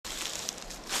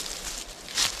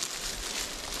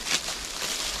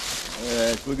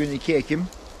Evet, bugün 2 Ekim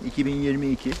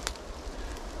 2022.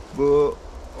 Bu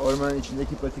ormanın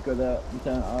içindeki patikada bir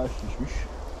tane ağaç düşmüş.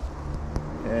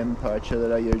 Hem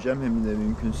parçalara ayıracağım hem de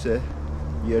mümkünse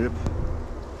yarıp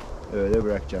öyle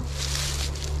bırakacağım.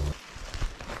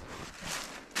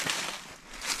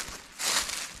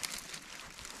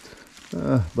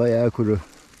 Bayağı kuru.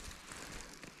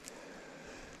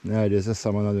 Neredeyse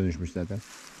samana dönüşmüş zaten.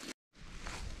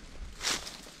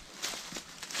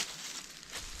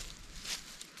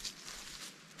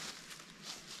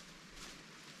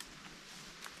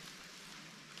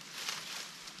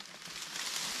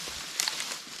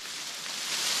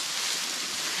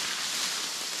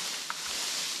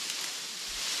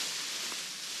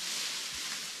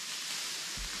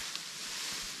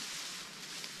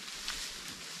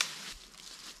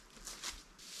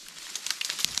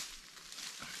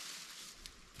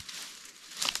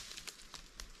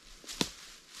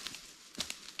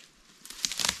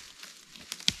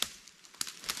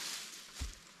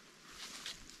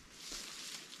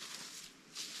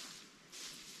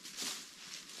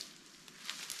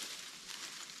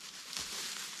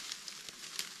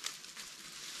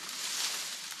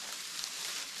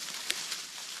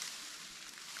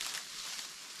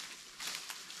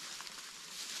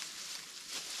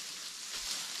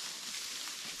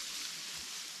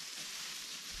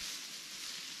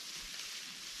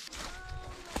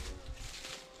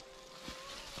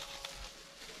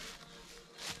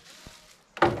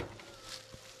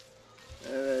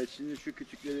 Evet, şimdi şu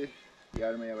kütükleri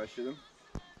yarmaya başladım.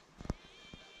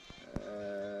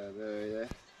 Böyle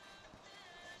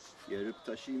yarıp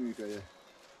taşıyayım yukarı.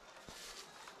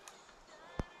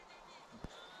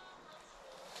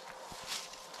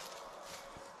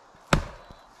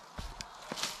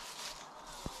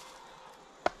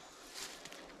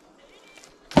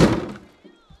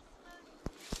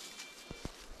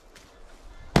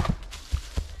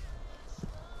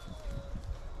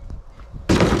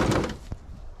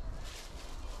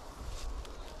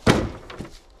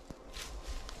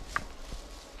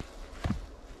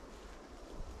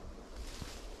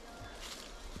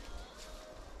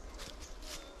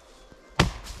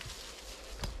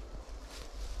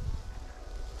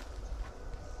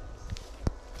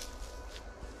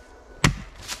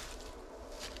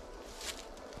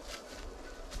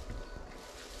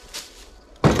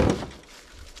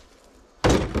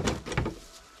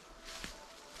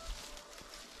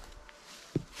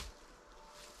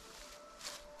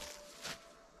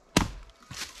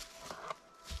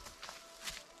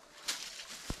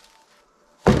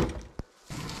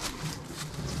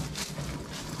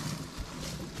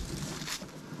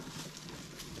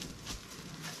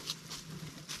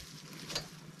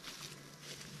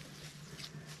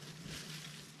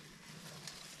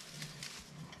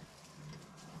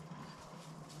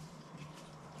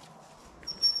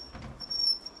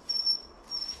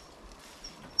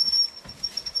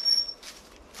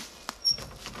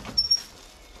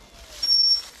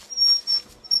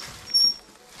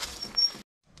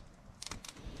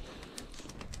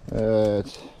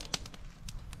 Evet.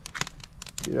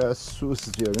 Biraz su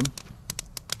ısıtıyorum.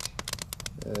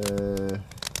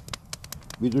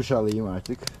 Bir duş alayım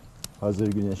artık. Hazır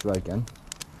güneş varken.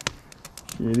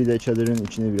 Şimdi bir de çadırın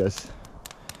içini biraz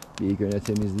ilk önce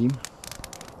temizleyeyim.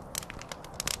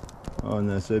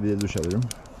 Ondan sonra bir de duş alırım.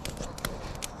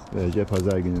 Böylece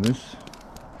pazar günümüz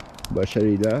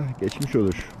başarıyla geçmiş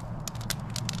olur.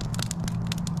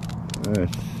 Evet.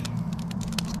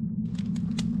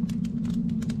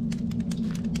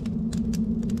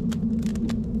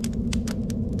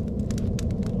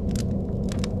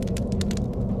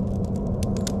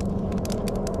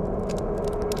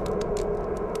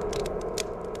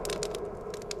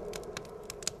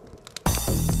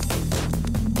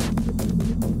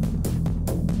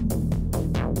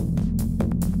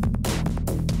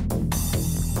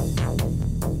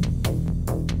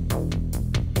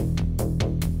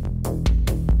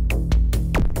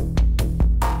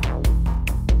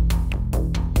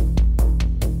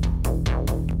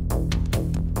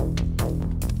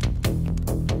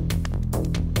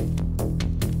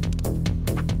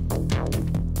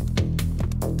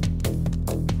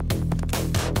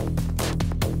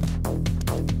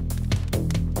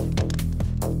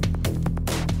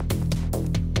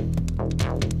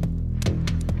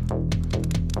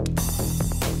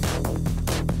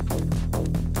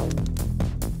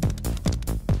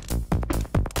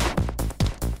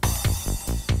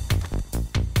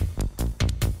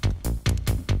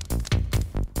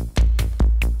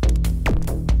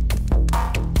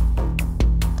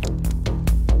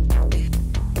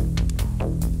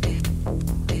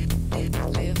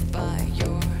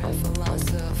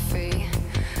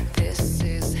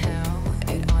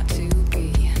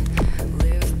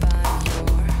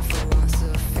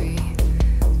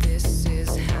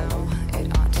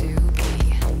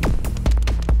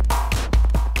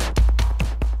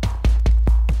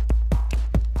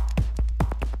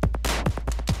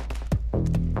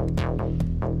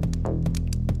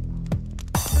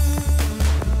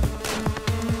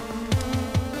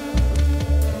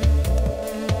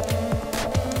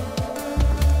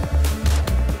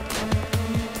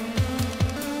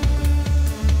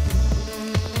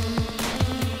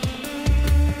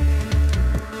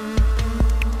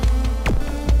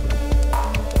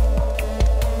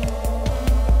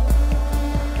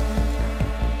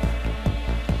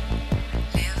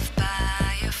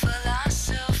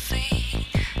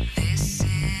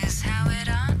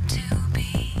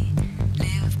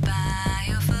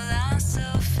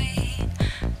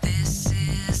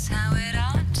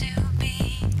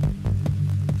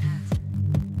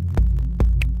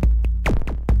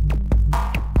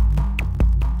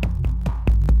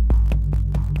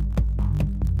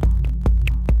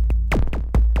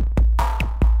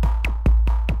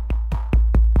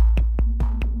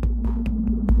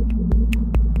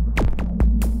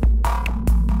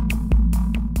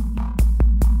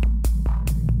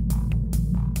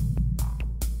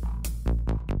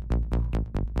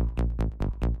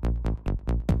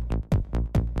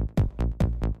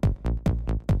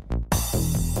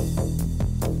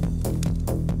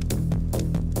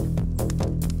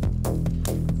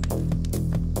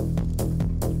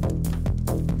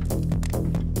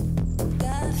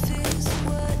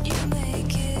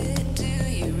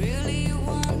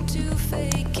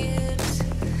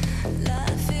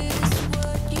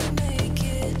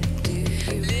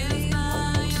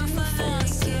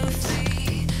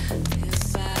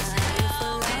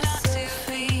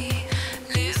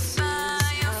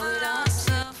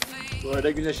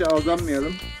 Kara güneşe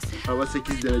aldanmayalım. Hava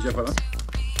 8 derece falan.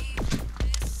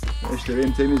 İşte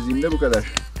benim temizliğim de bu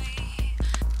kadar.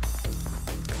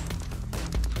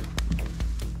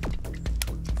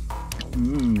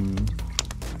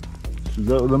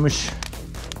 Suda ılımış.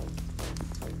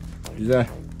 Güzel.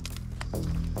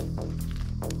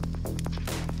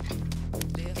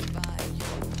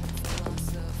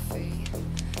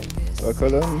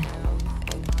 Bakalım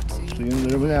suyun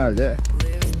durumu ne halde?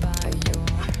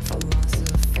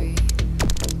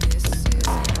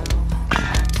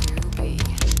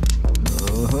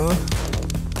 Oho.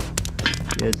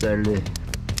 Yeterli.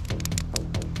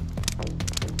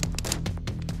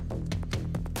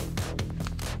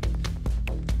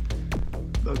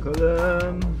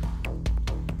 Bakalım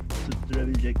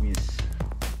tutturabilecek miyiz?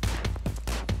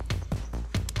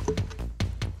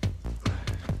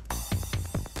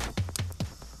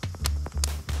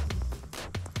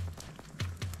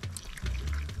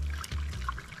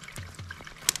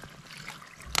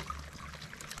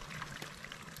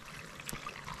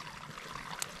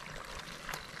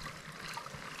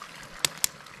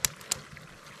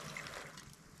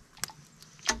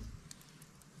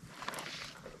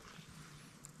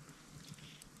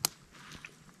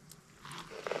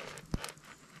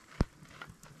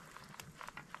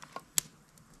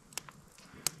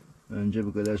 Önce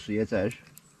bu kadar su yeter.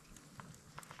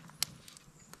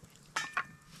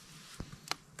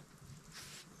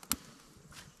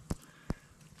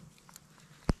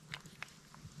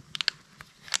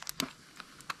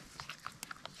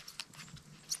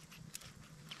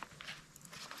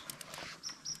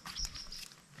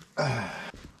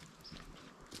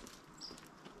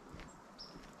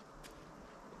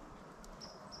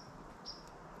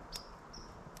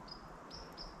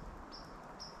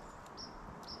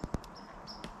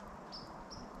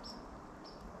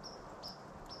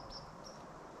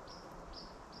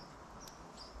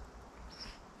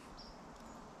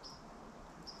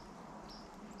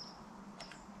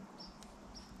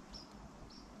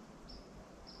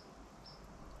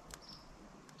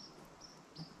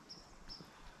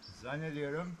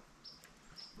 Zannediyorum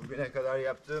bugüne kadar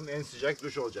yaptığım en sıcak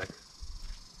duş olacak.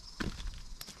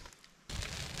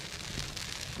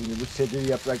 Şimdi bu sedir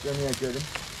yapraklarını yakıyorum.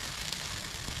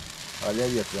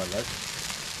 Alev yapıyorlar.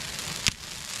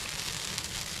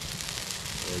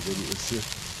 Öyle bir ısı.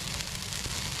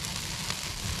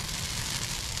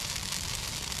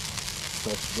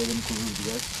 Saçlarım kurur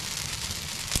biraz.